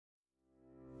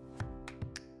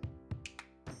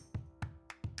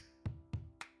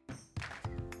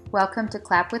Welcome to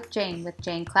Clap with Jane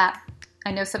Clapp.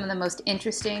 I know some of the most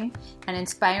interesting and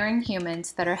inspiring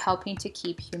humans that are helping to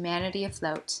keep humanity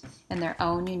afloat in their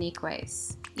own unique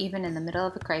ways, even in the middle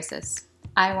of a crisis.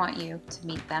 I want you to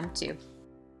meet them too.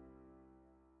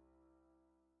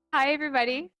 Hi,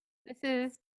 everybody. This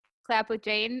is Clap with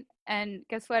Jane, and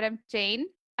guess what? I'm Jane.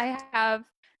 I have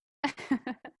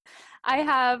I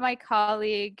have my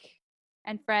colleague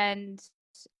and friend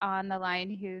on the line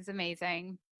who's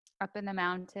amazing up in the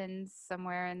mountains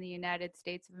somewhere in the United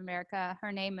States of America.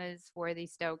 Her name is Worthy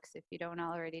Stokes, if you don't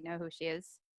already know who she is.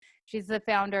 She's the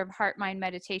founder of Heart Mind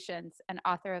Meditations and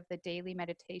author of the Daily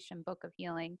Meditation Book of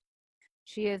Healing.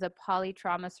 She is a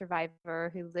polytrauma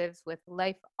survivor who lives with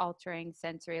life-altering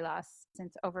sensory loss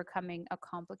since overcoming a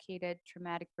complicated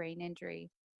traumatic brain injury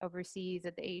overseas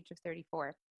at the age of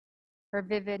 34. Her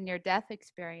vivid near-death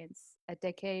experience, a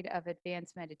decade of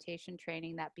advanced meditation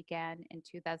training that began in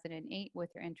 2008 with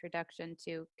her introduction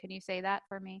to, can you say that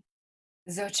for me?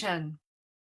 Dzogchen.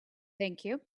 Thank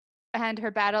you. And her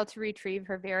battle to retrieve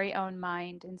her very own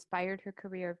mind inspired her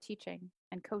career of teaching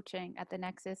and coaching at the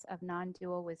nexus of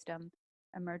non-dual wisdom,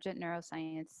 emergent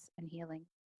neuroscience, and healing.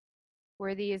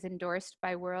 Worthy is endorsed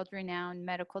by world-renowned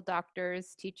medical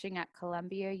doctors teaching at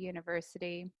Columbia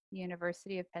University,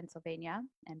 University of Pennsylvania,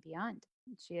 and beyond.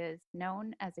 She is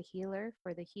known as a healer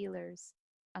for the healers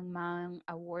among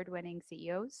award-winning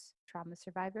CEOs, trauma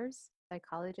survivors,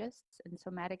 psychologists, and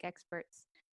somatic experts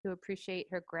who appreciate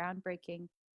her groundbreaking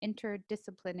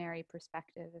interdisciplinary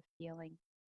perspective of healing.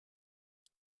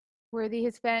 Worthy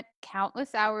has spent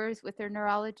countless hours with her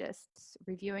neurologists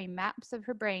reviewing maps of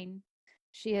her brain.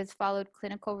 She has followed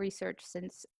clinical research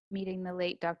since meeting the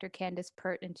late Dr. Candace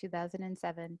Pert in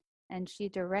 2007, and she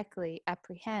directly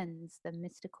apprehends the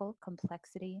mystical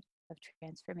complexity of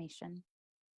transformation.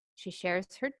 She shares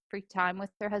her free time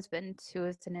with her husband, who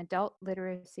is an adult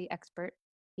literacy expert.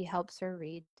 He helps her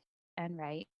read and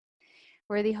write.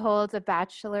 Worthy holds a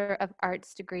Bachelor of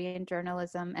Arts degree in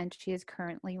journalism, and she is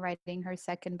currently writing her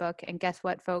second book. And guess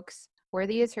what, folks?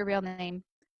 Worthy is her real name,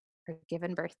 her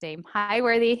given birth name. Hi,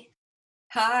 Worthy.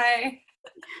 Hi.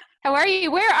 How are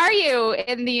you? Where are you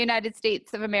in the United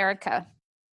States of America?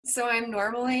 So I'm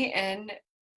normally in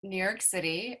New York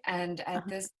City, and at Uh-huh.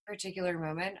 this particular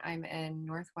moment, I'm in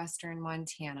northwestern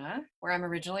Montana, where I'm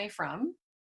originally from.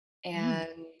 Mm.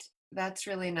 And that's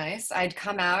really nice. I'd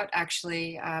come out,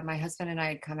 actually, my husband and I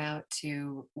had come out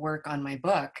to work on my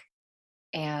book,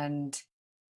 and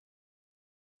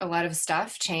a lot of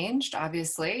stuff changed,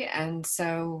 obviously. And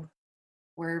so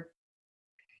we're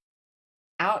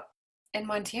out in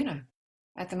Montana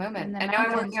at the In moment. the And now I'm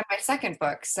mountains. working on my second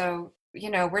book. So,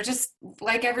 we're just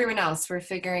like everyone else, we're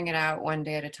figuring it out one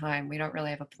day at a time. We don't really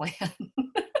have a plan.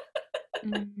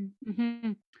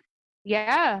 Mm-hmm.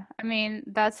 Yeah, I mean,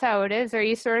 that's how it is. Are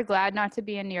you sort of glad not to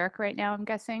be in New York right now, I'm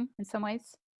guessing, in some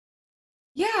ways?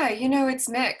 Yeah, it's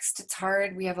mixed. It's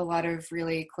hard. We have a lot of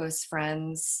really close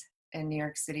friends in New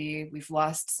York City. We've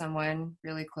lost someone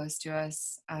really close to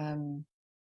us.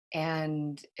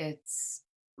 And it's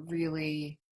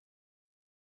really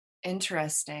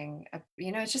interesting.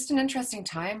 It's just an interesting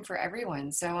time for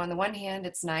everyone. So on the one hand,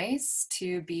 it's nice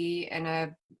to be in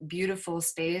a beautiful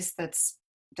space that's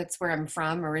where I'm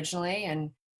from originally,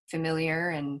 and familiar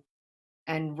and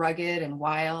rugged and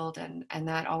wild, and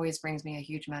that always brings me a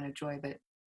huge amount of joy. But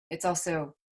it's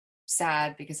also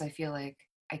sad because I feel like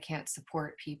I can't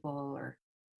support people, or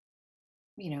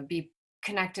be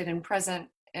connected and present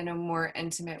in a more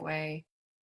intimate way.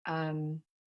 Um,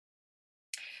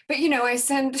 But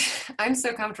I'm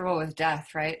so comfortable with death,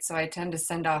 right? So I tend to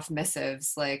send off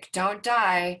missives like, don't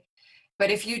die. But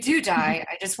if you do die,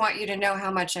 I just want you to know how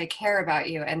much I care about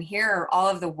you. And here are all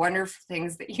of the wonderful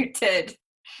things that you did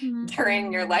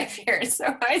during your Mm-hmm. life here.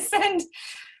 So I send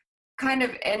kind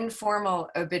of informal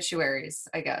obituaries,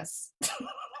 I guess.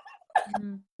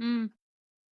 Mm-hmm.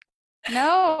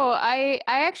 No, I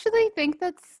actually think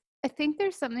I think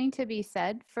there's something to be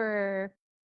said for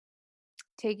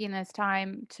taking this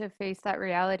time to face that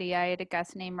reality. I had a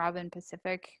guest named Robin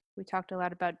Pacific. We talked a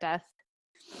lot about death.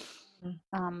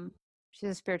 Um, she's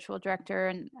a spiritual director,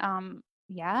 and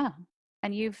yeah,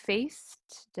 and you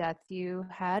faced death. You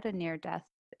had a near death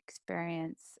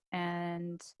experience,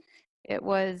 and it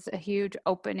was a huge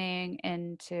opening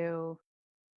into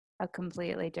a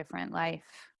completely different life.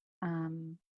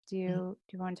 Um, do you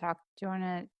want to talk? Do you want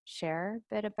to share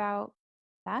a bit about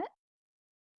that?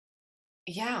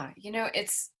 Yeah,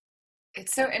 it's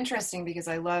so interesting because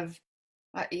I love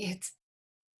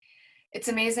it's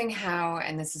amazing how,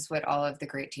 and this is what all of the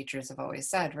great teachers have always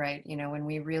said, right? When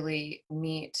we really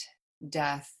meet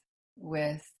death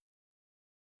with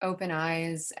open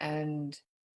eyes and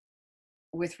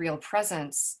with real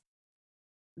presence,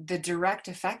 the direct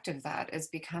effect of that is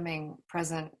becoming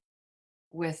present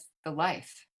with the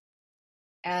life.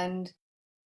 And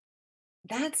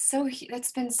that's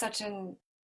been such an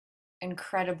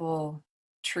incredible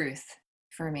truth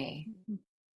for me.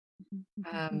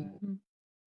 Um,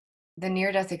 the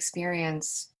near death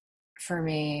experience for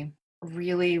me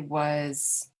really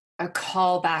was a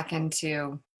call back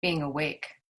into being awake,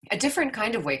 a different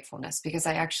kind of wakefulness, because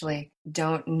I actually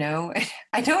don't know.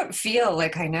 I don't feel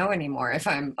like I know anymore if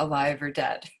I'm alive or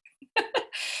dead.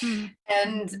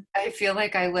 And I feel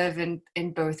like I live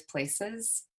in both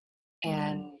places,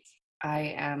 and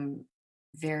I am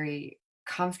very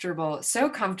comfortable, so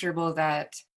comfortable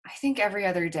that I think every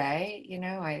other day,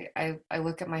 I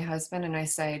look at my husband and I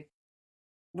say,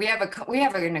 we have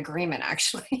an agreement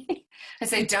actually. I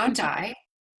say, don't die.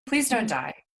 Please don't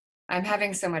die. I'm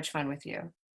having so much fun with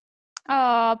you.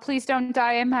 Oh, please don't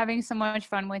die. I'm having so much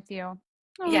fun with you.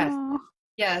 Yes. Oh.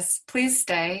 Yes. Please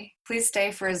stay. Please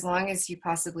stay for as long as you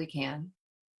possibly can.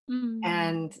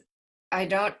 And I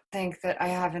don't think that I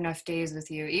have enough days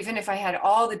with you. Even if I had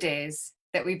all the days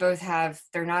that we both have,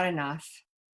 they're not enough.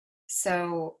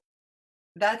 So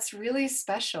that's really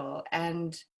special.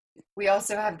 And we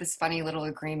also have this funny little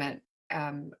agreement.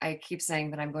 I keep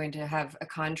saying that I'm going to have a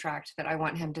contract that I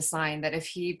want him to sign, that if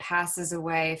he passes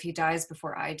away, if he dies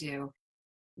before I do,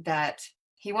 that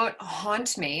he won't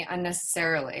haunt me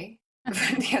unnecessarily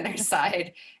from the other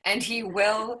side, and he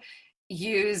will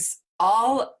use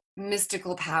all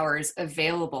mystical powers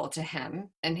available to him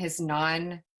in his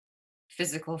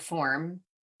non-physical form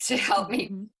to help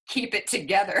me keep it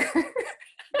together.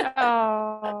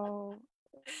 Oh.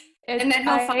 And then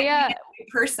he'll find me a new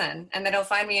person, and then he'll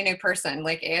find me a new person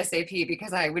like ASAP,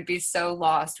 because I would be so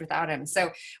lost without him.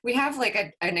 So we have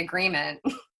like an agreement.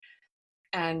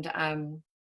 And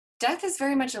death is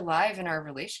very much alive in our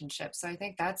relationship. So I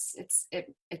think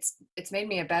it's made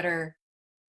me a better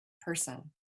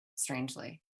person,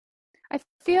 strangely. I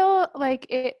feel like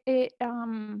it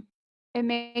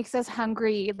makes us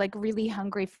hungry, like really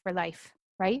hungry for life,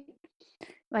 right?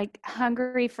 Like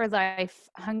hungry for life,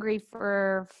 hungry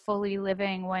for fully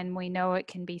living when we know it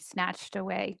can be snatched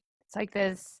away. It's like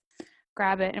this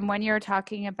grab it. And when you're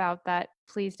talking about that,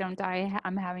 please don't die,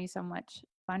 I'm having so much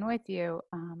fun with you.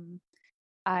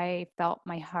 I felt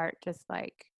my heart just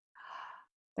like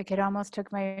it almost took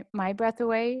my breath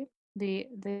away.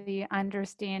 The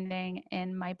understanding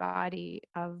in my body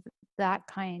of that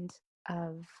kind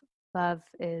of love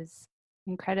is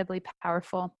incredibly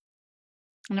powerful.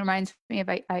 And it reminds me of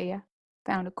I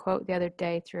found a quote the other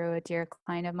day through a dear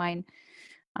client of mine,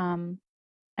 and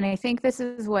I think this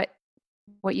is what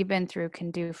you've been through can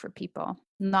do for people.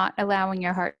 Not allowing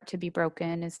your heart to be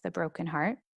broken is the broken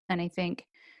heart, and I think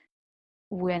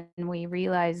when we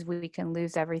realize we can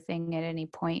lose everything at any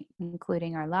point,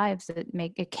 including our lives,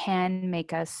 it can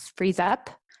make us freeze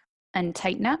up and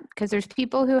tighten up, because there's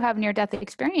people who have near death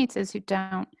experiences who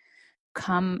don't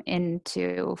come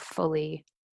into fully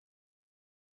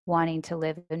wanting to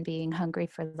live and being hungry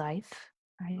for life,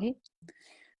 right?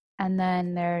 And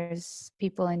then there's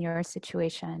people in your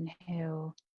situation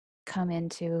who come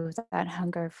into that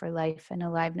hunger for life and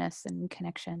aliveness and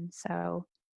connection. So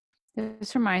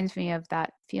this reminds me of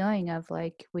that feeling of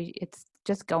like it's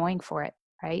just going for it,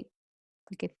 right?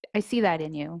 Like I see that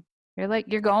in you.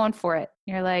 You're going for it.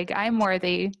 You're like, I'm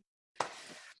worthy.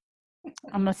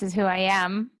 And this is who I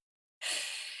am.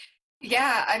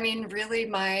 Yeah, I mean, really,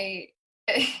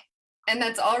 and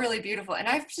that's all really beautiful. And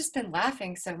I've just been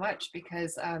laughing so much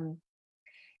because,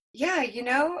 yeah,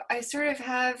 I sort of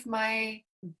have my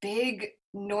big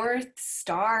North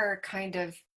Star kind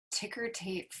of ticker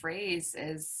tape phrase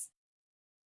is,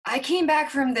 I came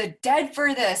back from the dead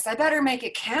for this. I better make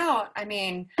it count. I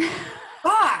mean,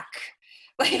 fuck.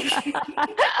 Like,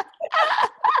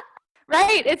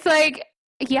 right. It's like,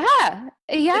 yeah.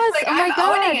 Yes. it's like Oh my I'm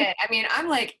God. owning it. I mean, I'm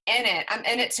like in it. I'm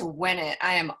in it to win it.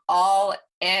 I am all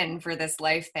in for this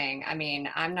life thing. I mean,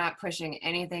 I'm not pushing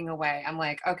anything away. I'm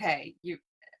like, okay,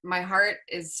 my heart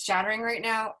is shattering right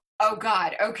now. Oh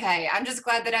God, okay. I'm just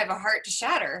glad that I have a heart to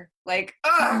shatter. Like,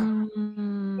 ugh.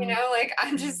 Like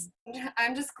I'm just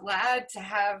glad to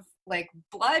have like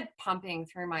blood pumping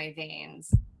through my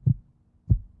veins.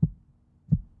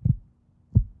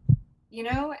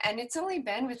 And it's only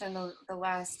been within the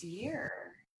last year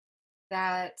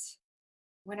that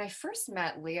when I first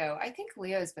met Leo, I think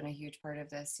Leo's been a huge part of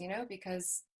this,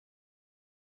 because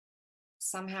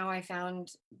somehow I found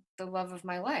the love of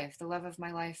my life. The love of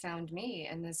my life found me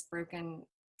in this broken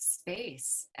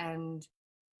space. And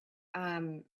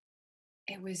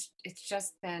it's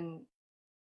just been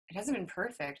it hasn't been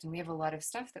perfect, and we have a lot of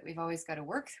stuff that we've always got to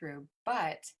work through.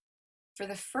 But for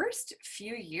the first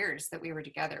few years that we were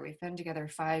together, we've been together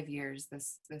 5 years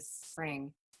this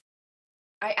spring,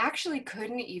 I actually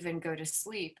couldn't even go to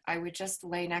sleep. I would just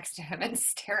lay next to him and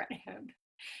stare at him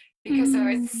because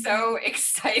I was so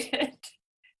excited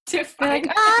to You're find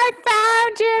like, I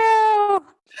found you.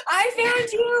 I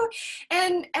found you.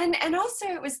 And also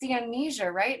it was the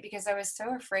amnesia, right? Because I was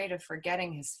so afraid of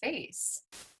forgetting his face.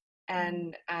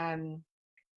 And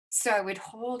so I would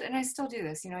hold, and I still do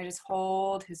this, I just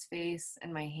hold his face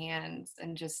in my hands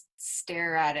and just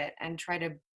stare at it and try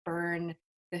to burn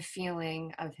the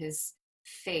feeling of his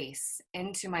face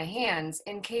into my hands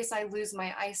in case I lose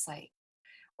my eyesight.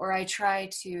 Or I try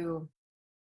to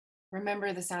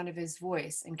remember the sound of his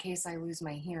voice in case I lose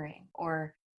my hearing.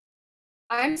 Or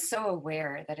I'm so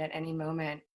aware that at any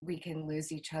moment we can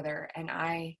lose each other, and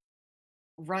I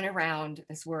run around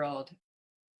this world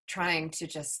trying to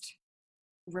just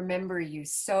remember you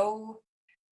so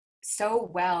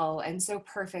well and so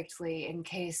perfectly in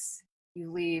case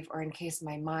you leave or in case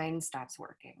my mind stops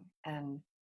working. And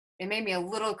it made me a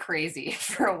little crazy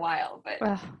for a while,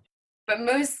 but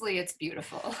mostly it's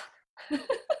beautiful.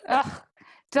 Ugh,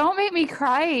 don't make me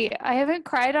cry. I haven't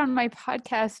cried on my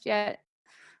podcast yet.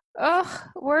 Ugh,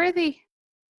 worthy.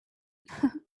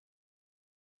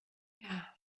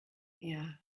 Yeah.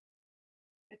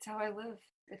 It's how I live.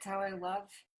 It's how I love.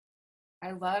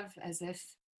 I love as if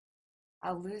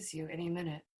I'll lose you any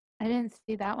minute. I didn't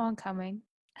see that one coming.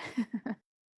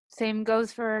 Same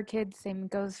goes for our kids. Same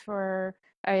goes for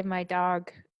I have my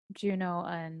dog Juno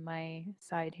on my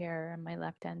side here, on my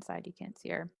left hand side. You can't see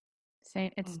her.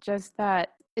 Same. It's just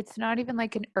that it's not even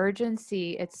like an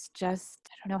urgency. It's just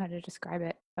I don't know how to describe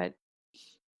it, but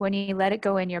when you let it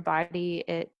go in your body,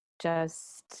 it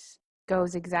just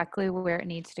goes exactly where it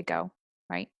needs to go,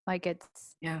 right? Like it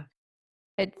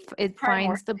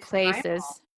finds the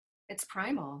places. It's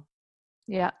primal.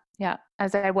 Yeah.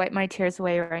 As I wipe my tears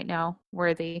away right now,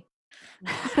 worthy.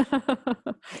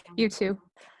 You too.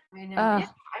 I know.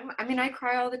 I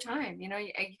cry all the time. You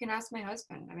can ask my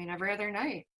husband. Every other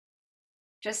night.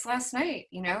 Just last night,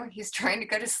 he's trying to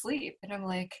go to sleep, and I'm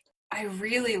like, I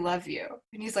really love you,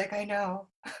 and he's like, I know.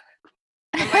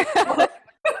 I'm like, oh.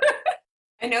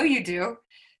 I know you do.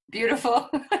 Beautiful.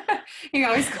 He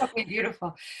always called me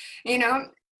beautiful.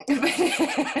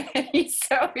 He's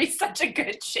such a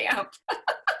good champ.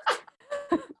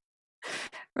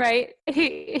 Right?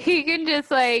 He can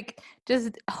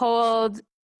just hold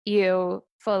you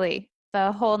fully,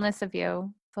 the wholeness of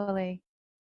you fully.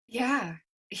 Yeah,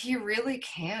 he really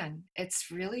can.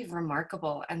 It's really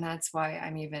remarkable, and that's why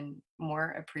I'm even more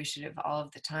appreciative all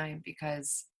of the time,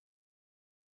 because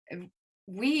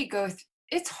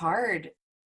it's hard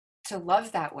to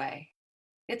love that way.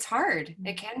 It's hard.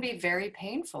 It can be very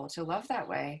painful to love that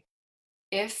way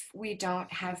if we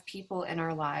don't have people in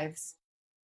our lives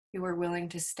who are willing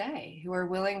to stay, who are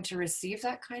willing to receive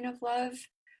that kind of love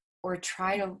or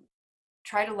try to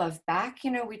love back.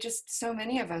 So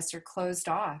many of us are closed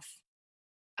off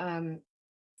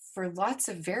for lots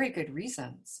of very good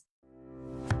reasons.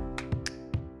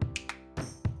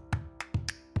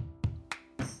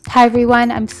 Hi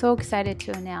everyone, I'm so excited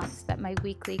to announce that my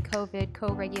weekly COVID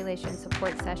co-regulation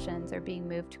support sessions are being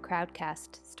moved to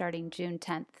Crowdcast starting June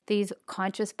 10th. These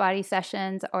conscious body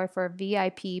sessions are for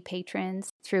VIP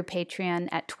patrons through Patreon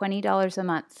at $20 a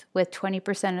month, with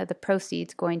 20% of the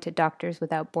proceeds going to Doctors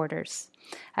Without Borders.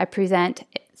 I present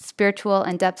spiritual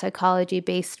and depth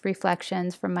psychology-based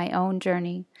reflections from my own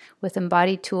journey with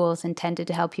embodied tools intended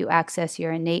to help you access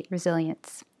your innate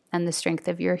resilience and the strength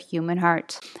of your human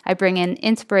heart. I bring in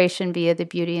inspiration via the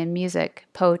beauty in music,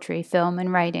 poetry, film,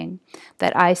 and writing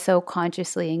that I so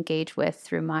consciously engage with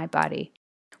through my body.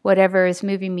 Whatever is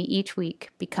moving me each week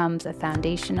becomes a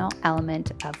foundational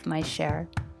element of my share.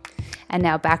 And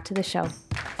now back to the show.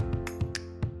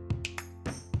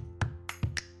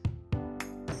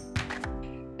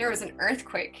 There was an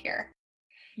earthquake here,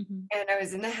 and I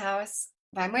was in the house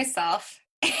by myself,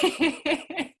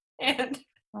 and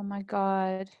oh my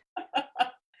God.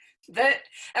 that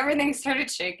everything started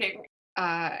shaking.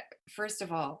 First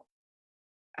of all,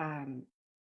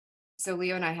 so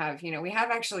Leo and I have, we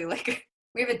have actually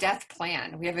we have a death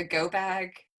plan. We have a go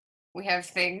bag. We have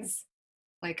things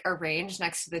arranged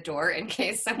next to the door in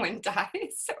case someone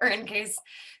dies or in case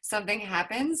something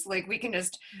happens. We can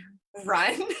just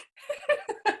run.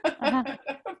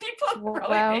 People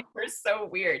probably think we're so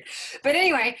weird. But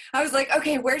anyway, I was like,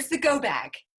 okay, where's the go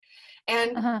bag?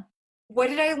 And what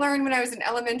did I learn when I was in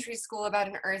elementary school about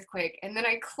an earthquake? And then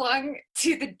I clung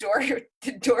to the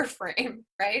door frame,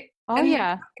 right? Oh And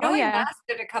yeah. it Oh only yeah.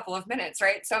 lasted a couple of minutes,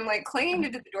 right? So I'm like clinging to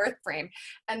Uh-huh. the door frame,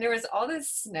 and there was all this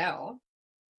snow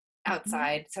Mhm.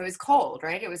 outside. So it was cold,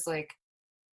 right? It was like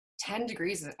 10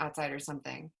 degrees outside or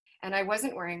something. And I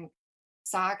wasn't wearing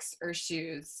socks or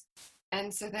shoes.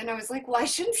 And so then I was like, well, I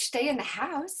shouldn't stay in the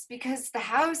house because the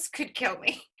house could kill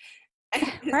me.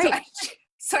 And Right.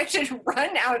 so I should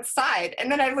run outside.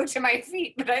 And then I looked at my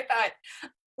feet, but I thought,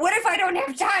 what if I don't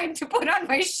have time to put on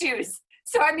my shoes?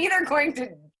 So I'm either going to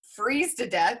freeze to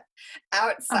death Uh-huh.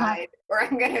 outside or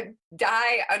I'm going to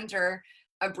die under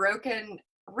a broken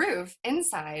roof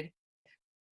inside.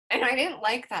 And I didn't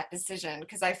like that decision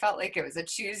because I felt like it was a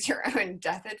choose your own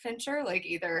death adventure, like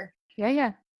either, Yeah,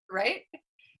 yeah. right?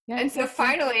 Yeah, And so yeah.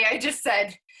 finally I just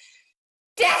said,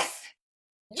 death,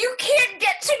 you can't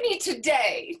get to me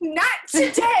today. Not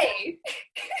today.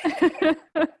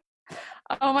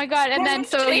 Oh my God. And And then the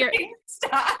so you're shaking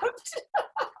stopped.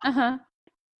 uh-huh.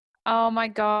 Oh my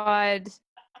God.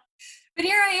 But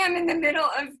here I am in the middle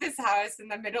of this house, in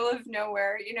the middle of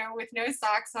nowhere, you know, with no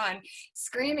socks on,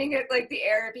 screaming at like the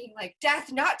air, being like,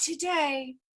 death, not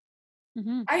today.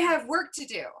 Mhm. I have work to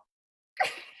do.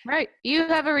 Right. You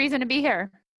have a reason to be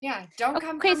here. Yeah, don't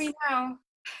come Okay, for me now.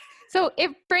 so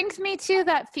it brings me to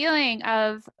that feeling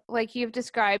of like you've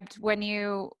described when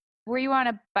you were you on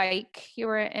a bike? You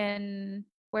were in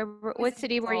what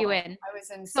city were you in? I was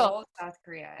in Seoul. Seoul, South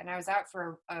Korea, and I was out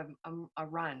for a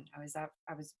run. I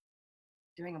was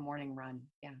doing a morning run.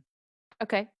 Yeah.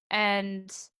 Okay.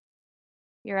 And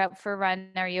you're out for a run.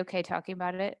 Are you okay talking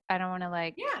about it? I don't want to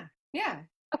like Yeah. Yeah.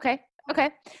 okay. Okay.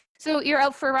 So you're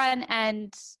out for a run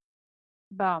and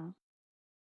boom.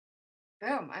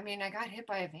 Boom. I mean, I got hit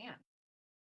by a van.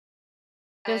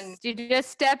 And Just you just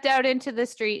stepped out into the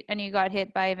street and you got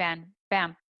hit by a van.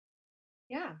 Bam.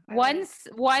 yeah, I was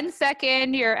One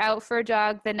second you're out for a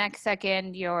jog, the next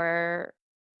second you're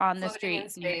on the floating in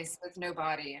street. space with no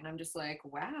body. And I'm just like,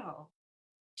 wow,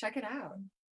 check it out.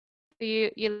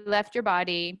 You left your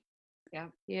body. Yeah.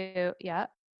 Yeah,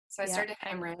 So I yeah. started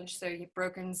hemorrhage. So you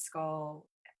broken skull,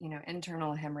 you know,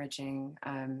 internal hemorrhaging,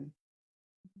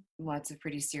 lots of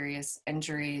pretty serious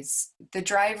injuries. The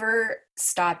driver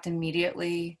stopped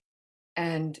immediately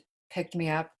and picked me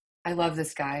up. I love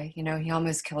this guy. You know, he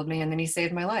almost killed me and then he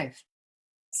saved my life.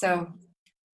 So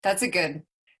that's a good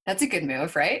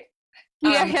move, right?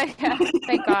 Yeah, Um, yeah, yeah.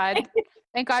 Thank God.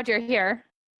 Thank God you're here.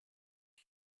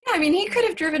 yeah, I mean, he could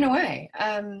have driven away,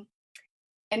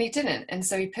 and he didn't. And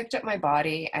so he picked up my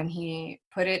body and he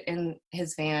put it in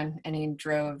his van and he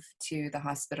drove to the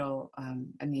hospital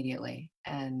immediately.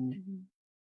 And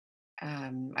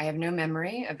Mhm. I have no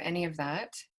memory of any of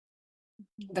that.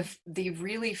 The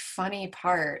really funny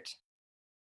part,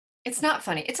 it's not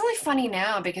funny. It's only funny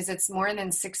now because it's more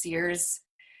than 6 years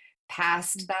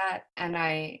past that, and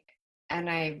I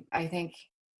think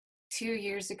 2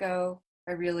 years ago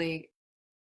I really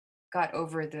got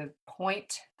over the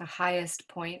highest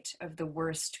point of the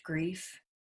worst grief.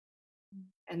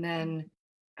 And then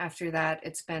after that,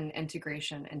 it's been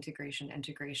integration, integration,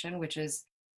 integration, which is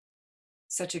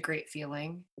such a great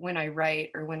feeling when I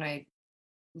write or when I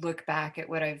look back at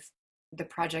the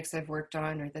projects I've worked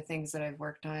on or the things that I've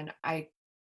worked on. I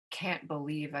can't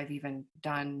believe I've even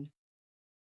done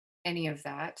any of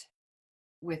that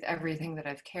with everything that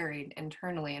I've carried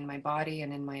internally in my body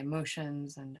and in my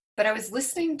emotions. But I was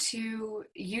listening to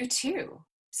U2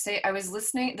 say, I was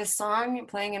listening, the song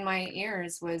playing in my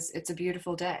ears was It's a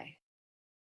Beautiful Day.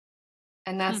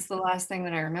 And Mm. that's the last thing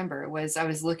that I remember was I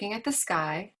was looking at the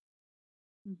sky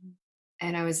Mhm.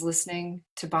 and I was listening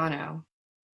to Bono.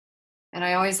 And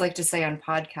I always like to say on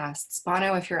podcasts,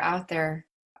 Bono, if you're out there,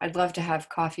 I'd love to have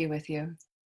coffee with you.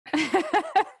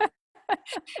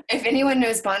 If anyone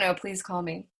knows Bono, please call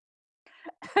me.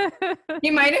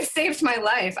 He might have saved my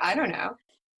life. I don't know.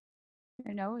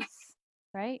 Who knows,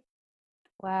 right?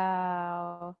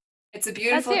 Wow. It's a That's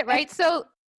beautiful it, day. right? So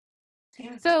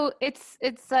Yeah. so it's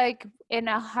like in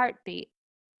a heartbeat,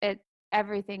 it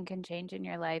everything can change in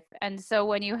your life. And so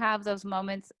when you have those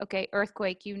moments, okay,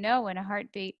 earthquake, you know, in a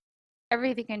heartbeat,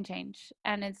 everything can change.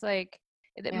 And it's like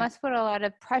it Yeah. must put a lot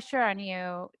of pressure on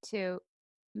you to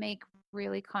make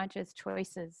really conscious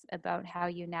choices about how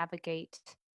you navigate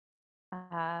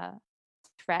uh,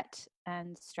 threat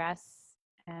and stress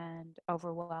and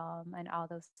overwhelm and all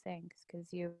those things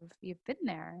because you've been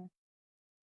there.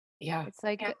 Yeah. It's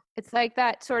Yeah. like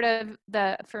that sort of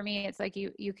the for me it's like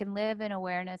you can live in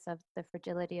awareness of the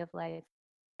fragility of life,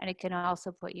 and it can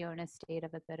also put you in a state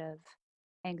of a bit of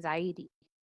anxiety,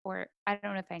 or I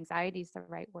don't know if anxiety is the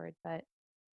right word, but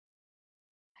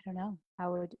don't know.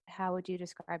 How would you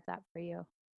describe that for you?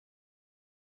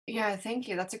 Yeah, thank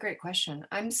you. That's a great question.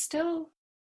 I'm still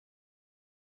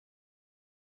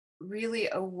really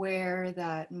aware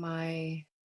that my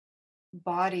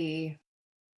body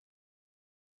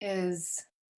is,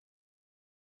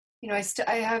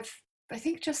 I have, I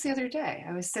think just the other day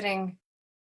I was sitting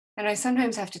and I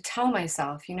sometimes have to tell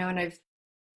myself, and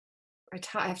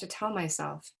I have to tell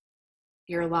myself,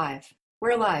 you're alive.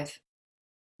 We're alive.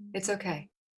 It's okay.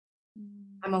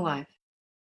 I'm alive.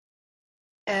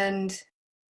 And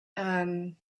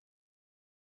um,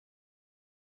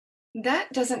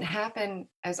 that doesn't happen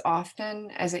as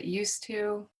often as it used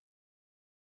to.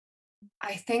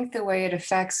 I think the way it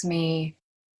affects me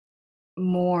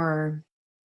more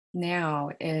now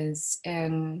is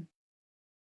in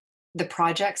the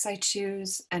projects I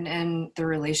choose and in the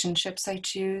relationships I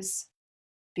choose,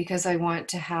 because I want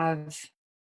to have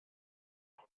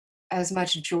as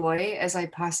much joy as I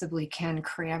possibly can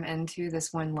cram into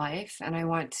this one life. And I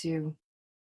want to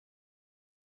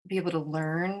be able to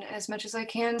learn as much as I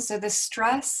can. So the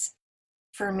stress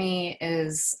for me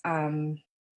is,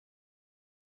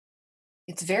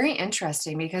 it's very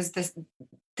interesting because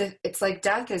it's like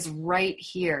death is right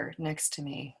here next to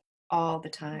me all the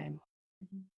time,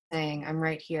 Mhm. saying I'm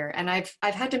right here. And I've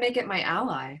had to make it my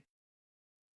ally.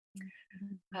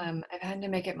 Mhm. I've had to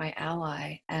make it my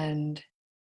ally and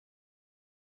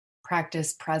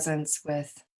practice presence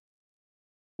with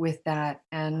that.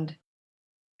 And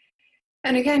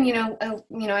again,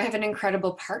 I have an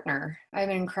incredible partner. I have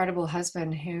an incredible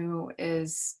husband who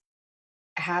is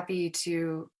happy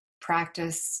to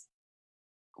practice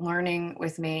learning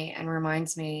with me and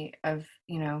reminds me of,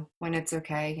 when it's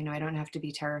okay. I don't have to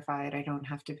be terrified. I don't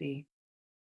have to be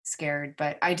scared,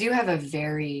 but I do have a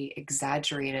very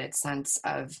exaggerated sense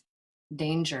of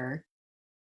danger,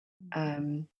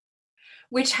 um,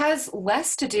 which has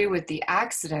less to do with the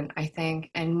accident, I think,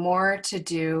 and more to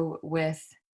do with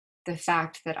the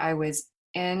fact that I was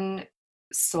in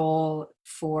Seoul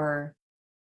for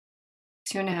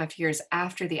 2.5 years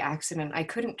after the accident. I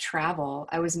couldn't travel.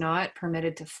 I was not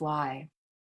permitted to fly.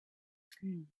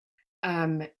 Mhm.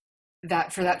 Um,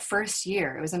 that for that first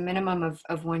year, it was a minimum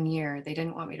of 1 year. They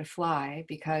didn't want me to fly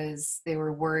because they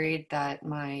were worried that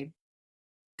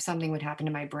something would happen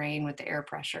to my brain with the air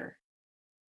pressure.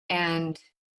 And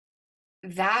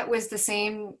that was the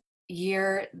same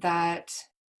year that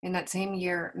in that same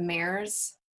year,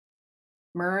 MERS,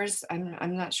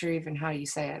 I'm not sure even how you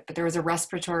say it, but there was a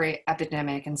respiratory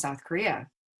epidemic in South Korea.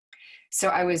 So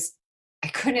I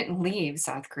couldn't leave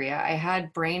South Korea. I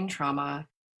had brain trauma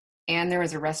and there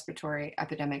was a respiratory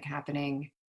epidemic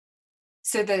happening.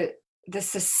 So the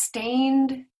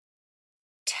sustained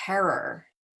terror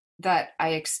that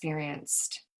I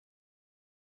experienced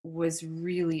was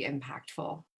really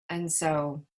impactful. And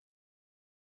so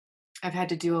I've had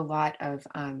to do a lot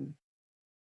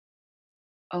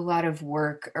of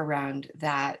work around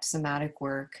that somatic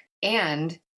work.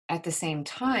 And at the same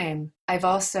time, I've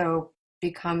also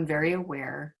become very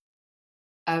aware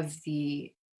of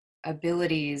the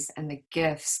abilities and the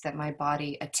gifts that my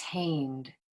body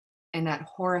attained in that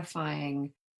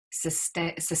horrifying,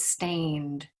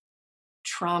 sustained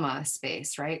trauma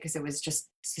space, right? Because it was just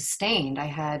sustained. I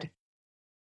had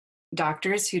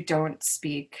doctors who don't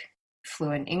speak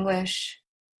fluent English.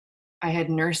 I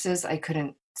had nurses I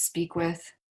couldn't speak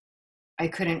with. I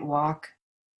couldn't walk.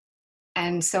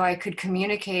 And so I could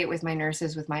communicate with my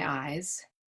nurses with my eyes.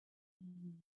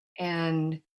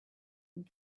 And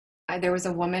there was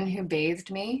a woman who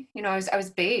bathed me. I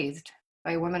was bathed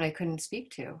by a woman I couldn't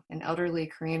speak to, an elderly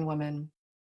Korean woman.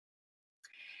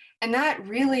 And that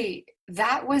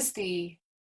was I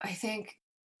think,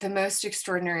 the most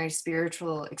extraordinary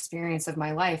spiritual experience of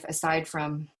my life, aside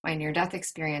from my near death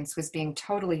experience, was being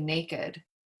totally naked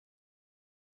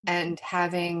and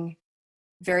having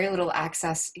very little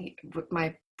access with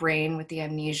my brain, with the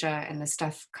amnesia and the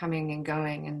stuff coming and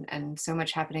going, and so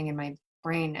much happening in my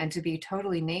brain, and to be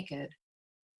totally naked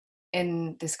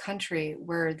in this country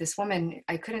where this woman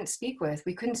I couldn't speak with,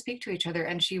 we couldn't speak to each other,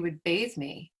 and she would bathe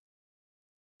me.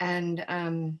 And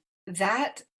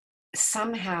that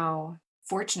somehow,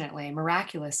 fortunately,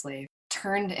 miraculously,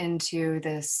 turned into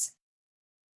this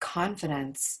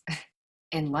confidence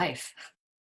in life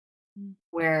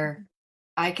where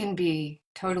I can be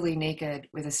totally naked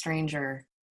with a stranger,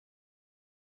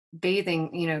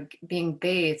 bathing, being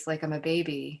bathed like I'm a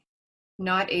baby,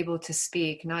 not able to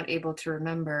speak, not able to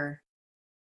remember,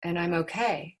 and I'm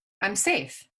okay. I'm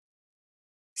safe.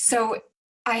 So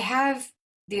I have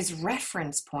these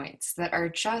reference points that are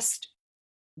just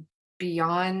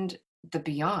beyond the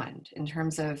beyond in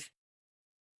terms of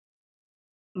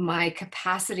my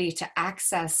capacity to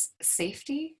access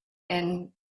safety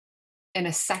in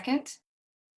a second,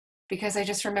 because I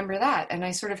just remember that. And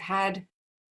I sort of had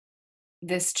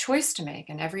this choice to make,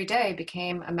 and every day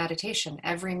became a meditation.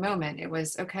 Every moment it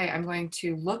was, okay, I'm going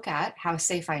to look at how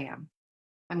safe I am.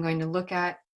 I'm going to look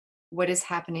at what is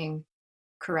happening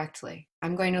correctly.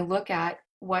 I'm going to look at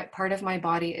what part of my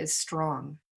body is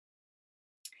strong.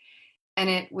 And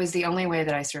it was the only way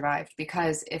that I survived,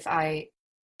 because if I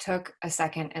took a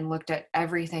second and looked at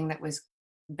everything that was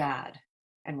bad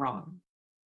and wrong,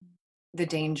 the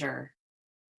danger,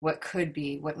 what could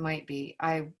be, what might be,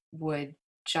 I would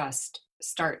just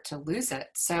start to lose it.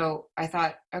 So I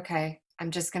thought, okay,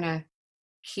 I'm just going to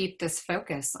keep this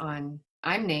focus on,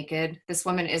 I'm naked. This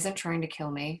woman isn't trying to kill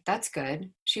me. That's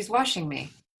good. She's washing me.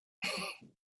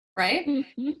 Right?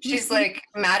 She's like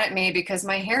mad at me because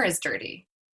my hair is dirty.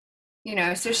 You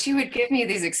know, so she would give me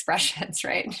these expressions,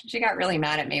 right? She got really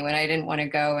mad at me when I didn't want to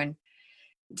go and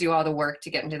do all the work to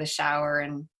get into the shower.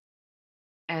 And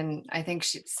I think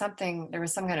there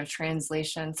was some kind of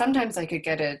translation. Sometimes I could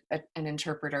get an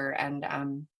interpreter,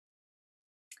 and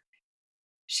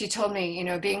she told me, you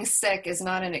know, being sick is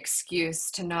not an excuse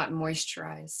to not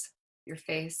moisturize your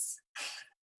face.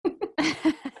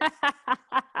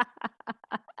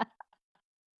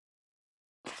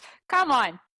 Come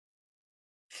on.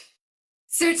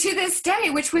 So to this day,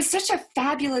 which was such a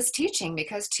fabulous teaching,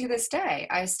 because to this day,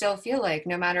 I still feel like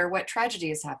no matter what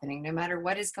tragedy is happening, no matter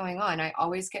what is going on, I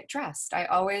always get dressed. I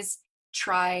always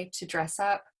try to dress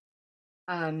up.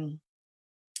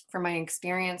 For my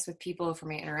experience with people, for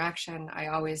my interaction, I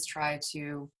always try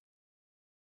to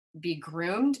be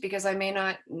groomed, because I may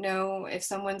not know if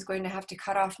someone's going to have to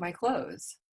cut off my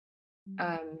clothes,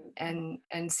 and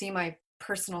see my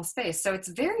personal space. So it's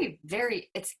very, very,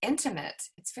 it's intimate.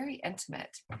 It's very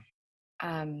intimate.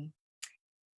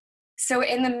 So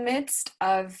in the midst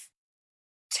of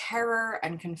terror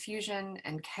and confusion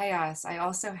and chaos, I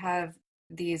also have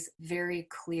these very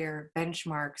clear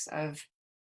benchmarks of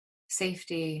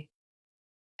safety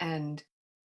and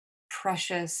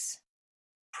precious,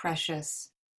 precious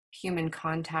human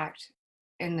contact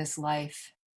in this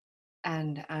life.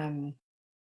 And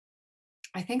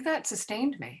I think that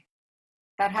sustained me.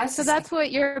 That has So that's what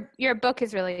your book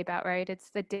is really about, right? It's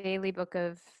the daily book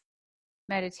of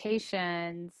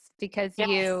meditations, because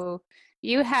Yes.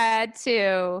 you had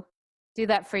to do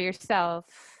that for yourself.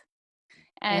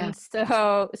 Yeah. And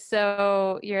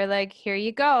so you're like, here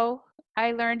you go.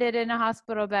 I learned it in a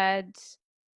hospital bed,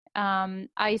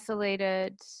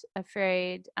 isolated,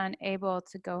 afraid, unable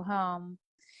to go home.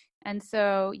 And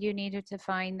so you needed to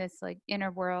find this like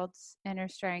inner world, inner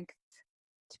strength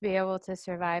to be able to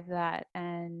survive that.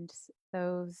 And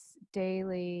those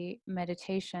daily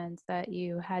meditations that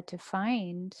you had to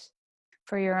find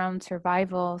for your own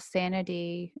survival,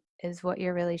 sanity, is what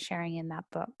you're really sharing in that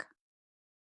book.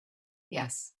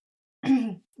 Yes.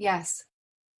 Yes.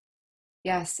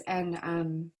 Yes.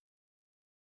 And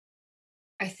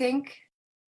I think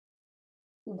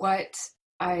what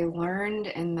I learned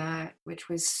in that, which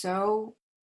was so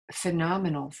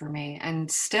phenomenal for me and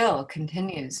still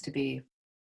continues to be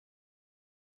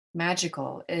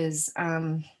magical, is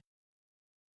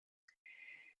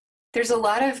there's a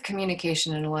lot of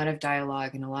communication and a lot of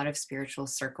dialogue and a lot of spiritual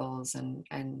circles and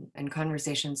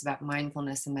conversations about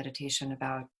mindfulness and meditation,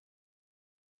 about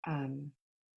um,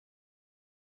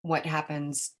 what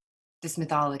happens, this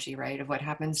mythology, right, of what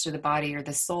happens to the body or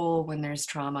the soul when there's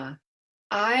trauma.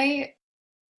 I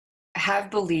have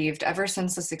believed ever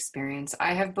since this experience,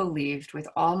 I have believed with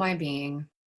all my being,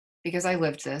 because I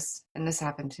lived this and this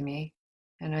happened to me,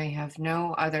 and I have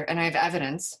no other, and I have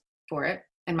evidence for it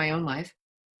in my own life,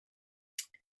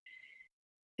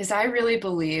 is I really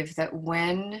believe that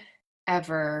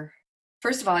whenever,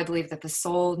 first of all, I believe that the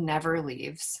soul never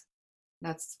leaves.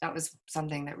 That was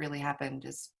something that really happened,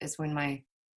 is when my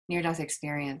near-death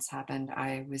experience happened,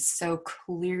 I was so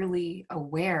clearly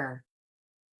aware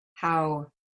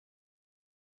how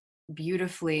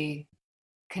beautifully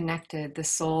connected the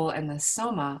soul and the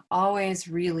soma always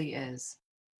really is.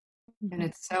 And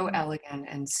it's so elegant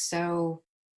and so,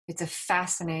 it's a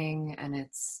fascinating, and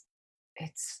it's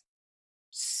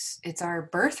it's our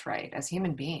birthright as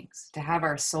human beings to have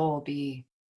our soul be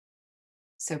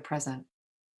so present,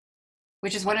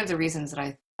 which is one of the reasons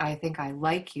that I think I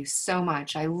like you so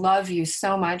much. I love you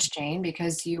so much, Jane,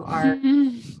 because you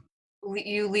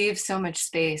leave so much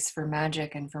space for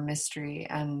magic and for mystery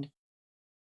and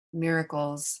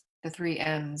miracles. The three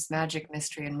M's, magic,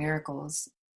 mystery, and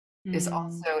miracles, is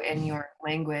also in your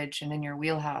language and in your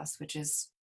wheelhouse, which is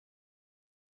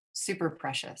super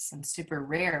precious and super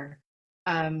rare.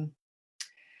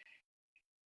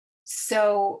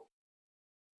 So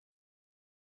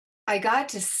I got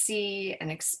to see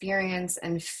and experience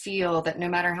and feel that no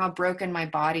matter how broken my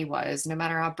body was, no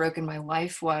matter how broken my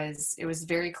life was, it was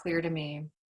very clear to me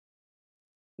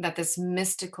that this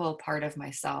mystical part of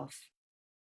myself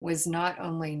was not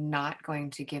only not going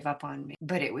to give up on me,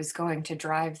 but it was going to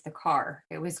drive the car.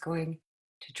 It was going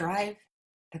to drive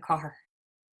the car.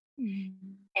 Mm.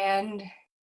 And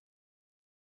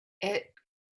it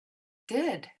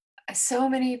did. So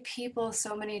many people,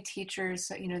 so many teachers,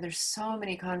 there's so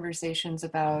many conversations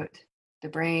about the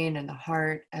brain and the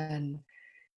heart and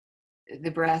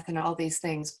the breath and all these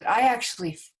things. But I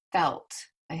actually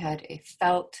I had a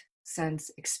felt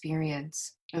sense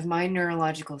experience of my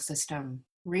neurological system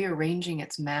rearranging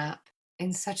its map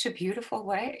in such a beautiful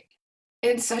way.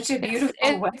 In such a beautiful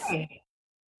It's way.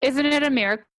 isn't it a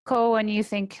miracle when you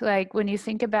think like when you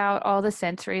think about all the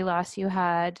sensory loss you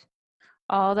had,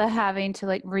 all the having to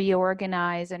like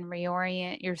reorganize and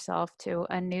reorient yourself to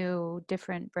a new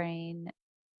different brain.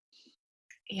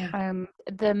 Yeah.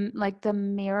 The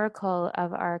miracle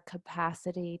of our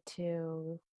capacity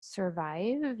to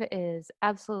survive is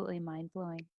absolutely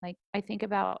mind-blowing. Like I think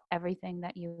about everything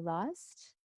that you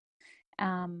lost,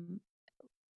 um,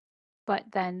 but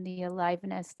then the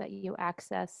aliveness that you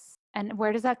access. And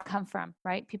where does that come from,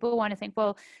 right? People want to think,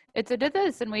 well, it's a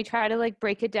this, and we try to like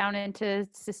break it down into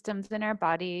systems in our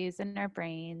bodies and our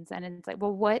brains. And it's like,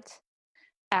 well, what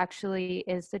actually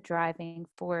is the driving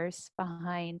force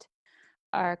behind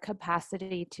our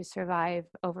capacity to survive,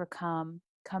 overcome,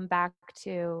 come back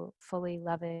to fully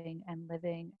loving and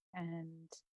living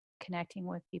and connecting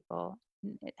with people?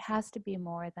 It has to be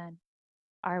more than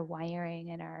our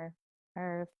wiring and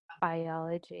our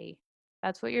biology.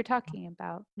 That's what you're talking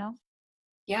about, no?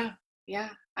 Yeah. Yeah,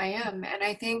 I am. And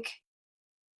I think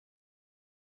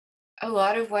a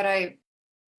lot of what I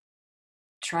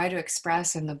try to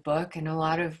express in the book and a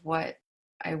lot of what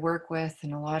I work with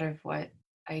and a lot of what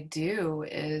I do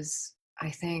is I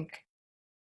think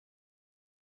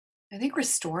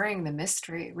restoring the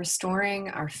mystery, restoring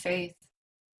our faith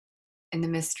in the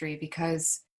mystery,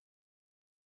 because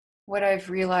what I've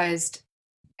realized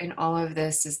in all of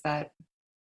this is that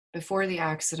before the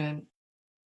accident,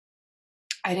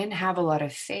 I didn't have a lot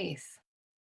of faith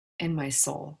in my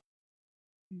soul.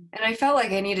 And I felt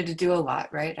like I needed to do a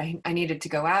lot, right? I needed to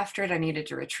go after it. I needed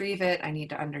to retrieve it. I need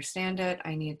to understand it.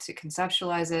 I need to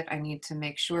conceptualize it. I need to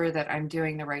make sure that I'm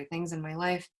doing the right things in my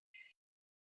life.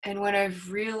 And what I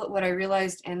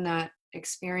realized in that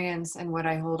experience and what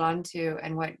I hold on to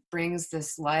and what brings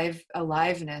this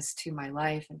aliveness to my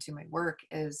life and to my work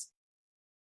is,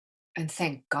 and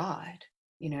thank God,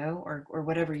 or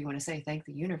whatever you want to say, thank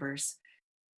the universe.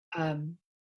 Um,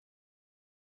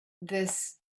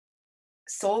 this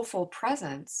soulful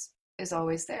presence is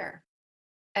always there.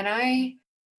 And I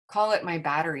call it my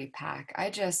battery pack. I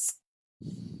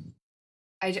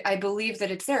believe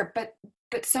that it's there, but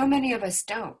so many of us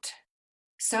don't.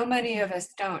 So many of us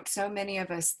don't. So many of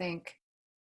us think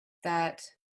that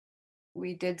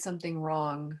we did something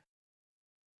wrong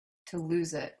to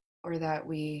lose it, or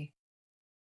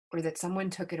or that someone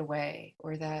took it away,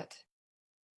 or that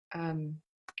um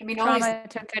I mean all these Trauma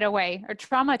took it away, or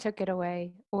trauma took it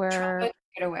away, trauma or took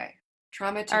it away.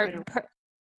 Trauma took it our away.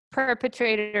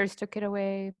 perpetrators took it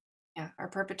away. Yeah, our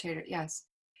perpetrator, yes.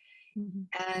 Mhm.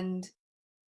 And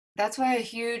that's why a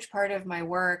huge part of my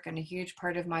work and a huge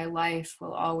part of my life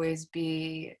will always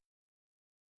be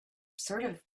sort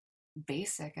of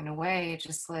basic in a way,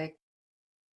 just like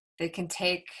they can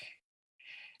take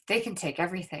they can take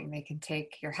everything. They can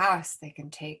take your house, they can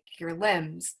take your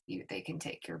limbs, they can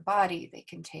take your body, they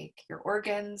can take your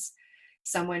organs.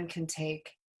 Someone can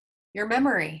take your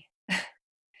memory.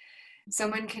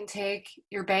 Someone can take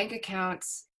your bank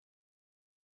accounts,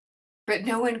 but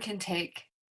no one can take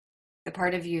the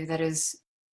part of you that is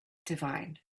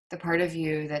divine, the part of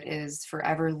you that is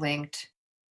forever linked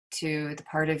to the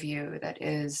part of you that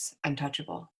is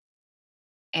untouchable.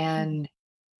 And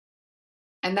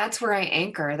that's where I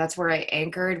anchor. That's where I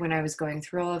anchored when I was going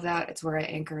through all of that. It's where I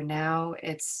anchor now.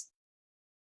 It's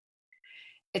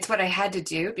what I had to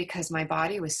do because my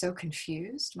body was so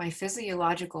confused. My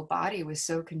physiological body was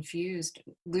so confused,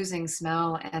 losing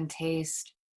smell and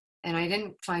taste. And I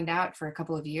didn't find out for a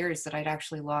couple of years that I'd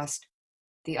actually lost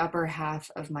the upper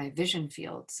half of my vision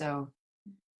field. So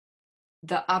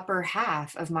the upper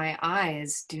half of my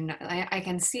eyes do not, I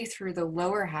can see through the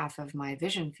lower half of my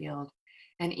vision field.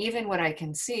 And even what I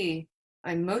can see,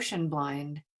 I'm motion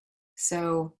blind.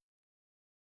 So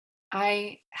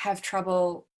I have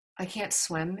trouble, I can't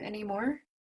swim anymore.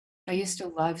 I used to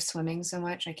love swimming so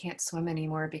much. I can't swim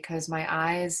anymore because my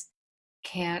eyes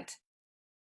can't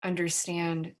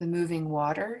understand the moving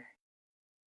water,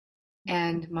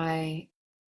 and my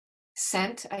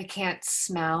scent, I can't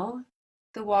smell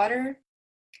the water.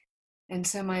 And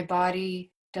so my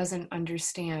body doesn't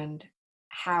understand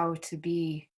how to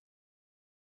be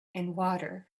in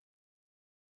water.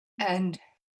 And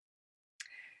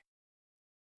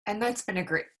that's been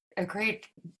a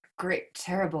great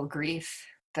terrible grief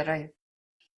that I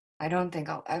don't think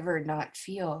I'll ever not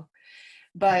feel.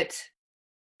 But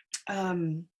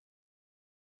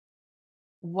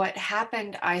what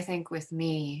happened, I think, with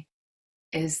me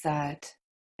is that,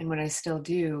 and what I still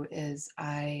do, is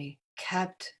I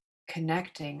kept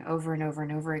connecting over and over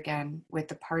and over again with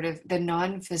the part of the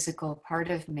non-physical part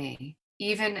of me,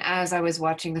 even as I was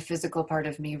watching the physical part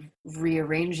of me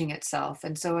rearranging itself.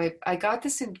 And so I got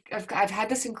this, I've had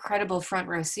this incredible front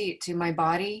row seat to my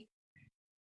body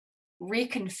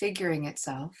reconfiguring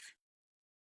itself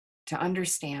to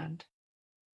understand,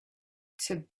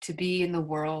 to be in the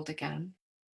world again.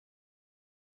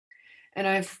 And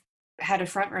I've had a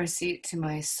front row seat to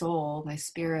my soul, my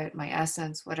spirit, my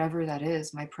essence, whatever that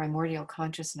is, my primordial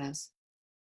consciousness,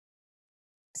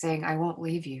 saying, I won't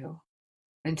leave you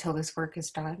until this work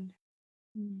is done.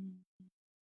 Mm.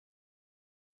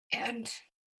 And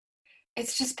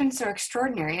it's just been so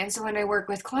extraordinary. And so when I work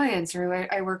with clients, or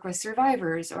I work with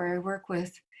survivors, or I work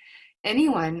with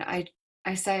anyone,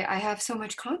 I say, I have so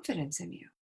much confidence in you.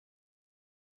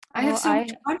 I have Oh, so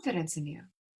much confidence in you.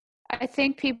 I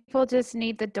think people just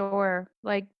need the door.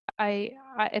 Like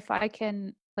if I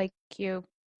can, like you,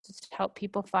 just help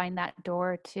people find that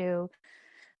door to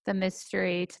the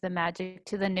mystery, to the magic,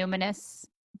 to the numinous.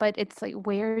 But it's like,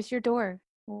 where's your door?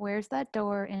 Where's that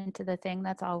door into the thing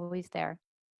that's always there,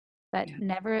 that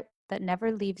Yeah.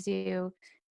 never leaves you,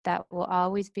 that will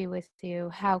always be with you?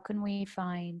 How can we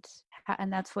find?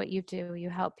 And that's what you do. You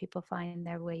help people find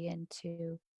their way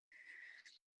into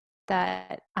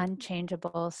that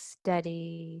unchangeable,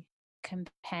 steady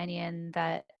companion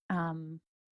that will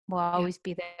Yeah. always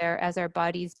be there as our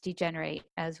bodies degenerate,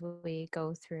 as we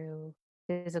go through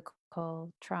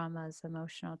physical traumas,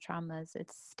 emotional traumas.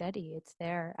 It's steady, it's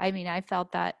there. I mean, I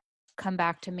felt that come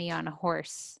back to me on a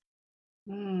horse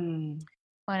Mm.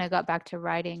 when I got back to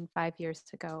riding 5 years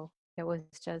ago. It was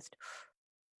just,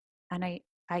 and I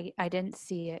didn't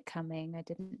see it coming. I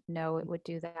didn't know it would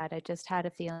do that. I just had a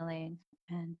feeling,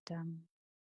 and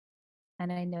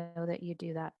I know that you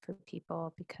do that for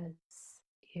people because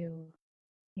you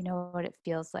you know what it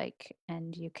feels like,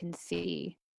 and you can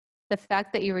see the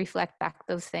fact that you reflect back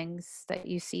those things that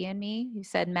you see in me. You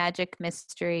said magic,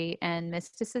 mystery, and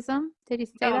mysticism. Did you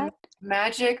say No, that?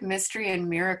 magic, mystery, and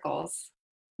miracles.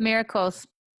 Miracles.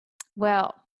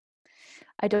 Well,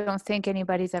 I don't think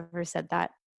anybody's ever said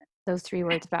that, those three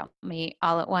words about me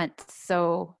all at once.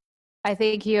 So I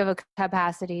think you have a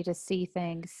capacity to see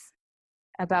things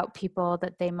about people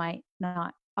that they might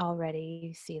not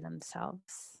already see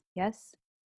themselves. Yes?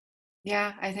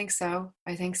 Yeah, I think so.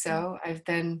 I think Mm. so.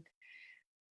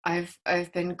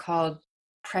 I've been called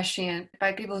prescient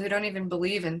by people who don't even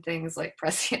believe in things like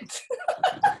prescient,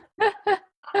 which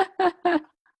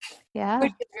Yeah.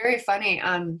 is very funny.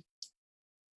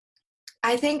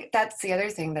 I think that's the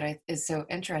other thing that is so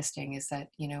interesting, is that,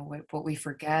 what we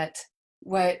forget,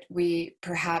 what we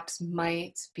perhaps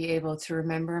might be able to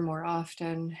remember more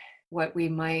often, what we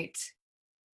might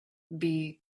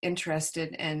be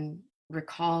interested in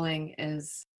recalling,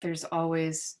 is there's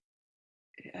always,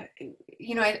 uh,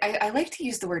 I like to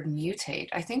use the word mutate.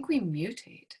 I think we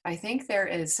mutate. I think there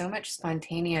is so much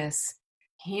spontaneous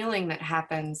healing that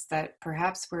happens that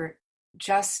perhaps we're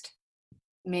just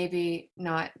maybe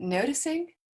not noticing.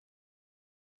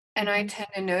 And I Mm-hmm. tend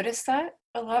to notice that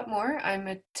a lot more. I'm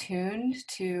attuned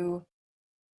to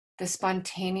the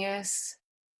spontaneous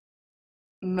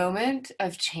moment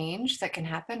of change that can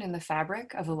happen in the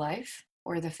fabric of a life,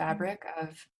 or the fabric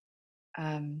of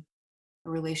a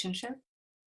relationship.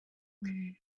 Mm-hmm.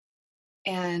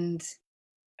 And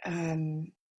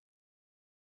um,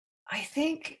 I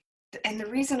think, and the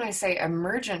reason I say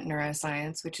emergent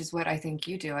neuroscience, which is what I think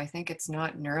you do, I think it's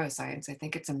not neuroscience, I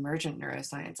think it's emergent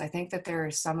neuroscience. I think that there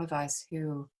are some of us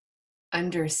who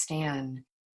understand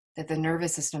that the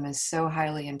nervous system is so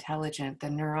highly intelligent, the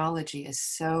neurology is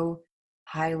so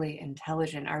highly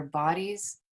intelligent, our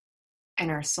bodies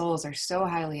and our souls are so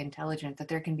highly intelligent that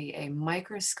there can be a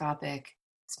microscopic,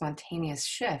 spontaneous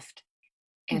shift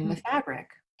in the fabric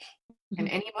in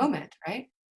any moment, right?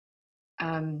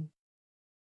 Um,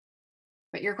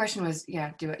 but your question was,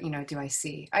 yeah, do I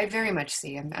see? I very much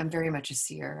see. I'm very much a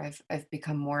seer. I've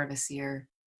become more of a seer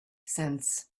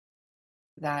since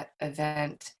that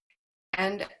event,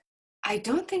 and I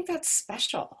don't think that's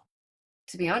special,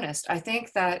 to be honest. I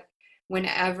think that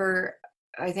whenever,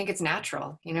 I think it's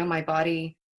natural, my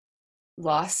body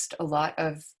lost a lot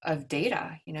of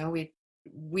data.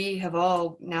 We have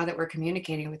all, now that we're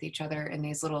communicating with each other in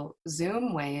these little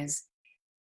Zoom ways,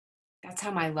 that's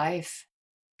how my life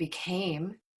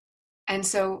became. And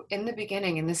so in the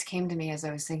beginning, and this came to me as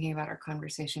I was thinking about our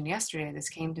conversation yesterday, this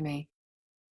came to me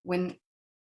when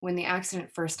the accident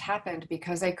first happened,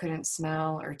 because I couldn't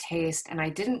smell or taste, and I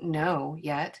didn't know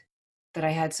yet that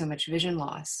I had so much vision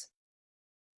loss.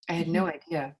 I had no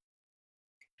idea.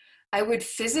 I would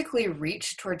physically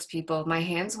reach towards people. My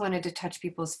hands wanted to touch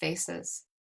people's faces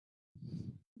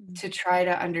to try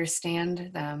to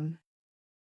understand them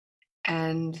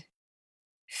and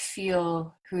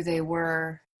feel who they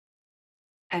were.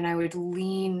 And I would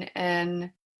lean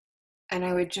in, and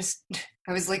I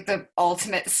was like the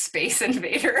ultimate space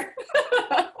invader.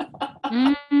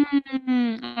 I'm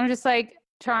just like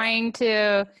trying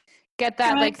to get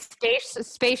that like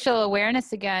spatial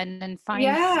awareness again and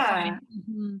find.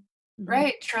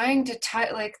 Right, trying to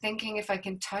touch, like thinking if I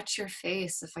can touch your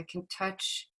face, if I can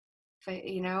touch,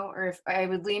 or if I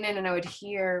would lean in and I would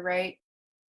hear, right?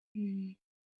 And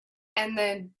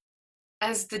then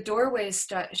as the doorways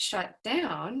shut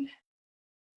down,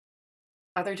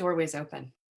 other doorways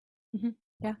open.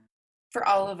 Yeah. For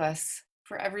all of us,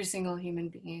 for every single human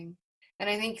being. And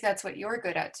I think that's what you're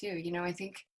good at too. I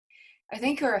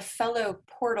think you're a fellow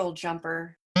portal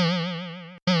jumper.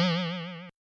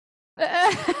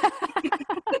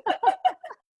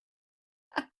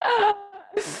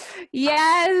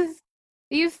 Yes,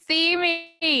 you see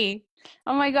me.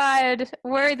 Oh my God,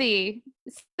 worthy.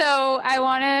 So I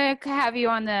want to have you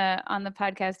on the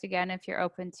podcast again if you're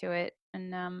open to it.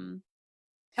 And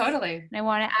Totally. And I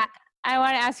want to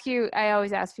ask you. I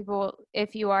always ask people,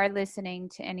 if you are listening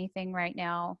to anything right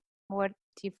now, what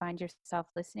do you find yourself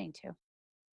listening to?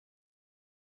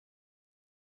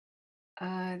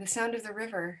 The sound of the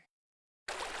river.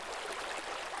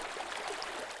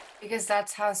 Because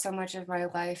that's how so much of my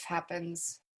life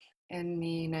happens in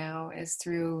me now, is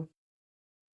through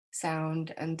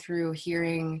sound and through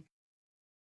hearing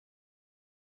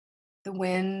the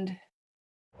wind.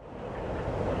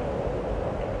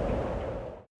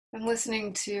 I'm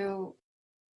listening to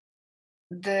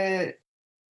the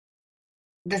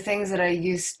things that I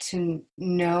used to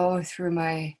know through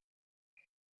my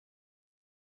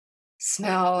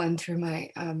smell and through my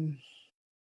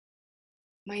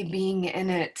my being in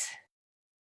it.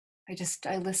 I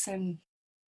listen.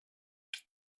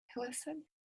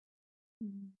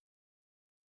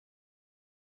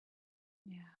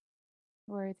 Yeah.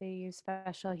 Worthy, you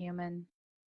special human.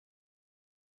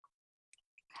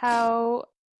 How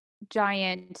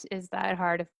giant is that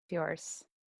heart of yours?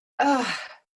 Oh,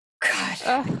 God.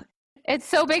 Oh, it's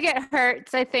so big it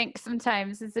hurts, I think,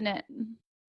 sometimes, isn't it?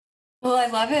 Well, I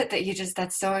love it that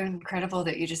that's so incredible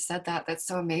that you just said that. That's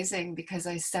so amazing, because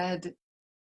I said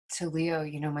to Leo,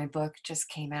 my book just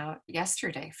came out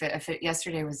yesterday.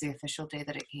 Yesterday was the official day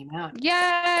that it came out.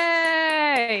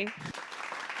 Yay!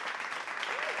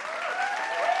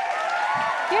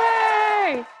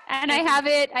 Yay! And I have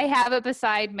it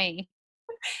beside me.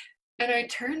 And I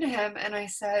turned to him and I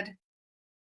said,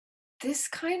 this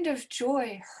kind of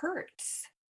joy hurts.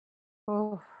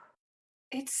 Oh.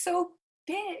 It's so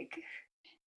big.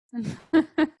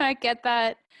 I get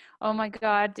that. Oh my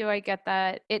God, do I get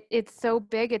that? It's so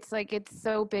big. It's like, it's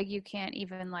so big you can't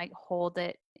even like hold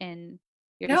it in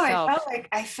yourself. No,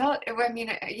 I felt,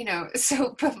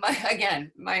 so, but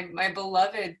my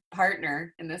beloved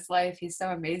partner in this life, he's so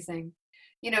amazing.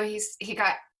 He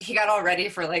got all ready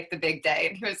for like the big day,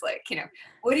 and he was like,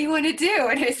 what do you want to do?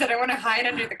 And I said, I want to hide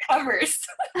under the covers.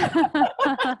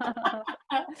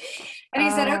 And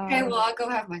he said, okay, well, I'll go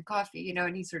have my coffee,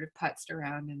 and he sort of putzed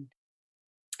around, and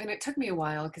it took me a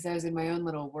while because I was in my own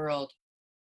little world.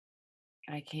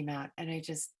 And I came out and I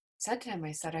just said to him,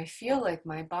 I said, I feel like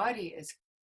my body is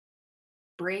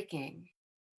breaking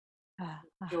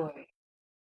joy.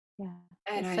 Yeah.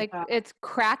 And it's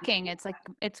cracking.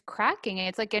 It's cracking.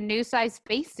 It's like a new size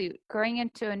spacesuit, growing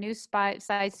into a new size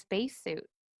spacesuit.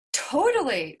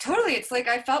 Totally. It's like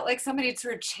I felt like somebody had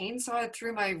sort of chainsawed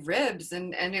through my ribs,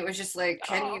 and it was just like,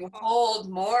 can you hold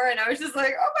more? And I was just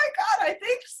like, oh my God, I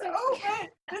think so.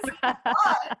 This is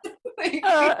hot.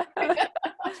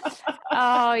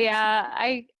 Oh yeah,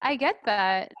 I get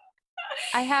that.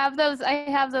 I have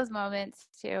those moments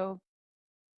too.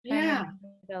 Yeah.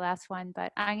 The last one,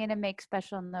 but I'm gonna make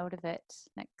special note of it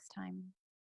next time.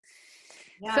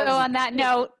 Yeah, so on that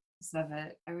note of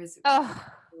it, I was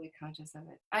really conscious of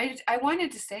it. I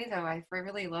wanted to say though, I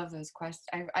really love those questions.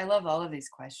 I love all of these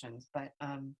questions, but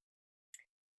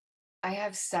I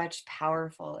have such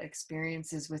powerful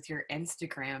experiences with your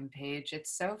Instagram page.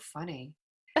 It's so funny.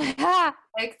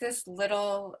 Like this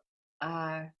little,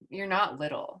 you're not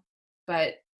little,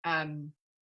 but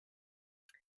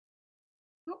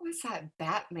what was that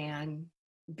Batman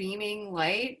beaming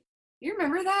light? You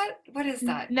remember that? What is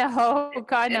that? No,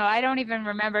 God, It, no. I don't even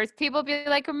remember. People be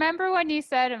like, remember when you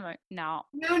said? I'm like, no.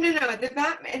 no, no, no. The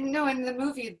Batman. No, in the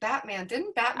movie Batman,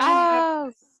 didn't Batman have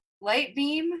Oh, light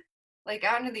beam like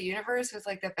out into the universe with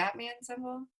like the Batman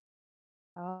symbol?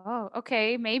 oh,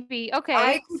 okay, maybe.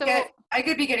 Okay, so I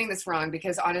could be getting this wrong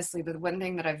because honestly, the one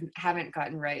thing that I haven't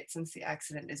gotten right since the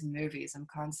accident is movies. I'm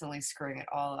constantly screwing it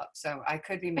all up, so I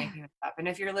could be making it up. And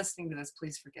if you're listening to this,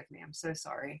 please forgive me. I'm so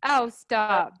sorry. oh, But,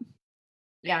 stop.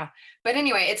 yeah, but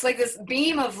anyway, it's like this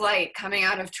beam of light coming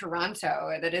out of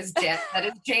Toronto that is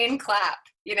Jane Clapp.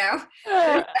 You know,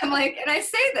 I'm like, and I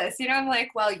say this, you know, I'm like,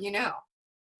 well, you know,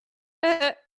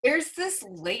 there's this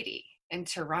lady in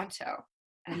Toronto,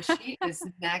 and she is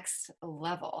next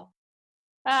level.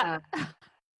 The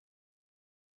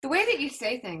way that you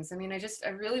say things, I mean, I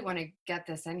really want to get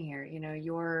this in here. You know,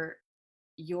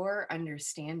 your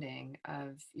understanding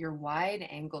of your wide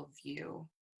angle view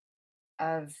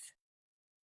of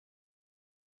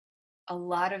a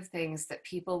lot of things that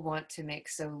people want to make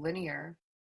so linear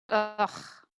Ugh.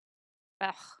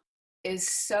 Ugh. is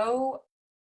so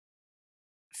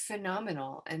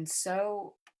phenomenal and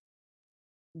so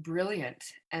brilliant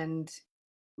and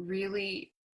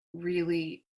really,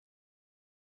 really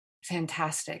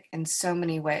fantastic in so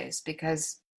many ways,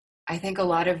 because I think a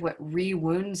lot of what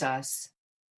re-wounds us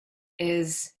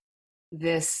is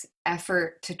this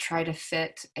effort to try to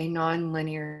fit a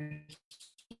non-linear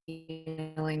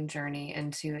healing journey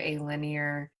into a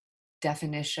linear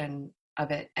definition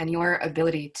of it. And your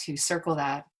ability to circle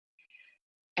that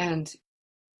and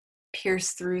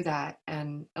pierce through that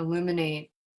and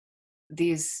illuminate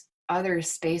these other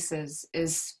spaces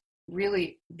is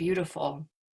really beautiful.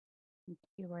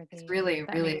 It's really,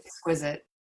 really exquisite.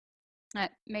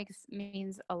 That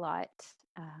means a lot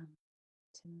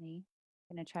to me.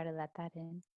 I'm gonna try to let that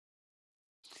in.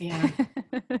 Yeah.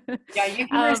 Yeah,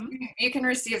 you can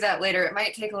receive that later. It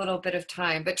might take a little bit of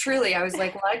time, but truly I was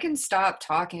like, well, I can stop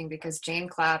talking because Jane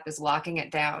Clapp is locking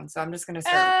it down. So I'm just going to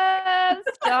start.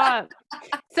 Stop.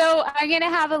 So I'm going to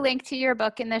have a link to your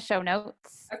book in the show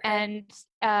notes. Okay. And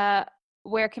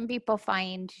where can people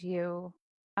find you?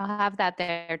 I'll have that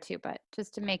there too, but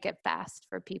just to make it fast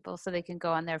for people so they can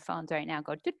go on their phones right now.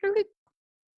 Go.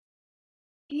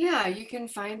 Yeah, you can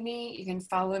find me. You can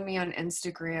follow me on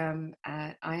Instagram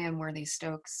at I am Worthy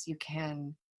Stokes. You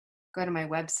can go to my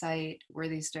website,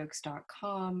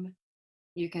 worthystokes.com.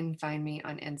 You can find me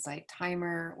on Insight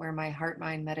Timer, where my heart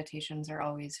mind meditations are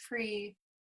always free.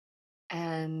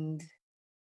 And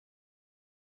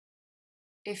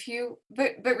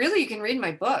but really you can read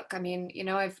my book. I mean, you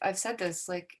know, I've said this,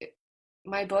 like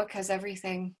my book has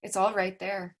everything. It's all right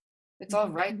there. It's all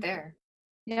right there.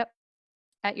 Yep.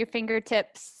 At your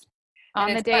fingertips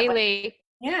on the daily. Like,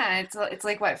 yeah, it's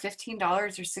like what, $15 or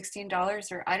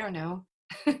 $16 or I don't know.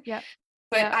 Yep.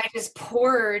 But yep. I just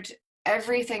poured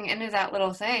everything into that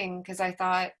little thing because I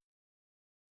thought,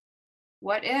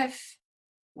 what if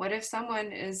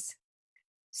someone is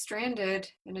stranded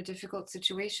in a difficult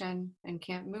situation and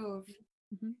can't move?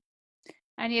 Mm-hmm.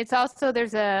 And it's also,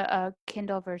 there's a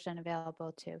Kindle version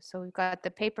available too. So we've got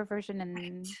the paper version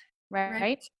and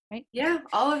right. Yeah,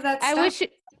 all of that stuff.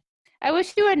 I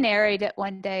wish you would narrate it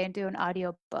one day and do an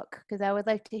audio book because I would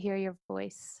like to hear your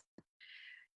voice.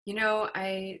 You know,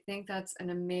 I think that's an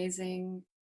amazing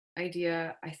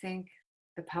idea. I think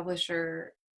the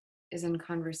publisher is in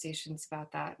conversations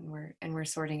about that, and we're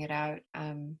sorting it out.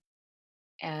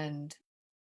 And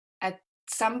at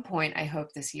some point, I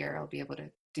hope this year I'll be able to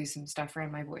do some stuff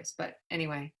around my voice. But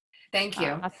anyway, thank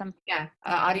you. Awesome. Yeah,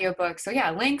 audiobook. So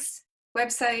yeah, links,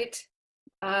 website.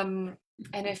 And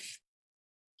if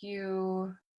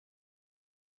you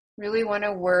really want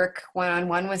to work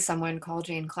one-on-one with someone, call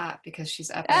Jane Clapp because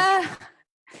she's epic.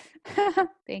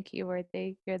 Thank you,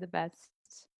 Worthy. You're the best.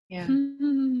 Yeah.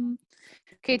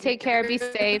 Okay, take care. Be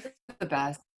safe. The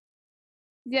best.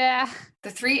 Yeah.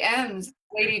 The 3 M's,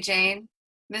 Lady Jane.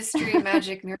 Mystery,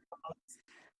 magic, miracles.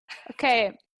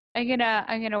 Okay, I'm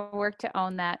gonna work to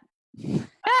own that.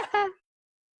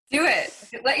 Do it.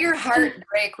 Let your heart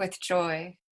break with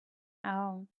joy.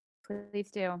 Oh, please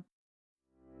do.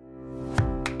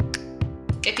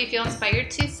 If you feel inspired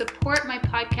to support my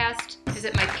podcast,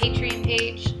 visit my Patreon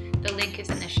page. The link is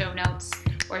in the show notes,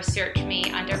 or search me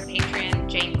under Patreon,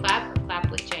 Jane Clapp, or Clapp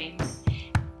with Jane.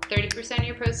 30% of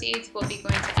your proceeds will be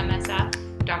going to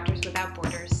MSF, Doctors Without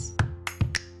Borders.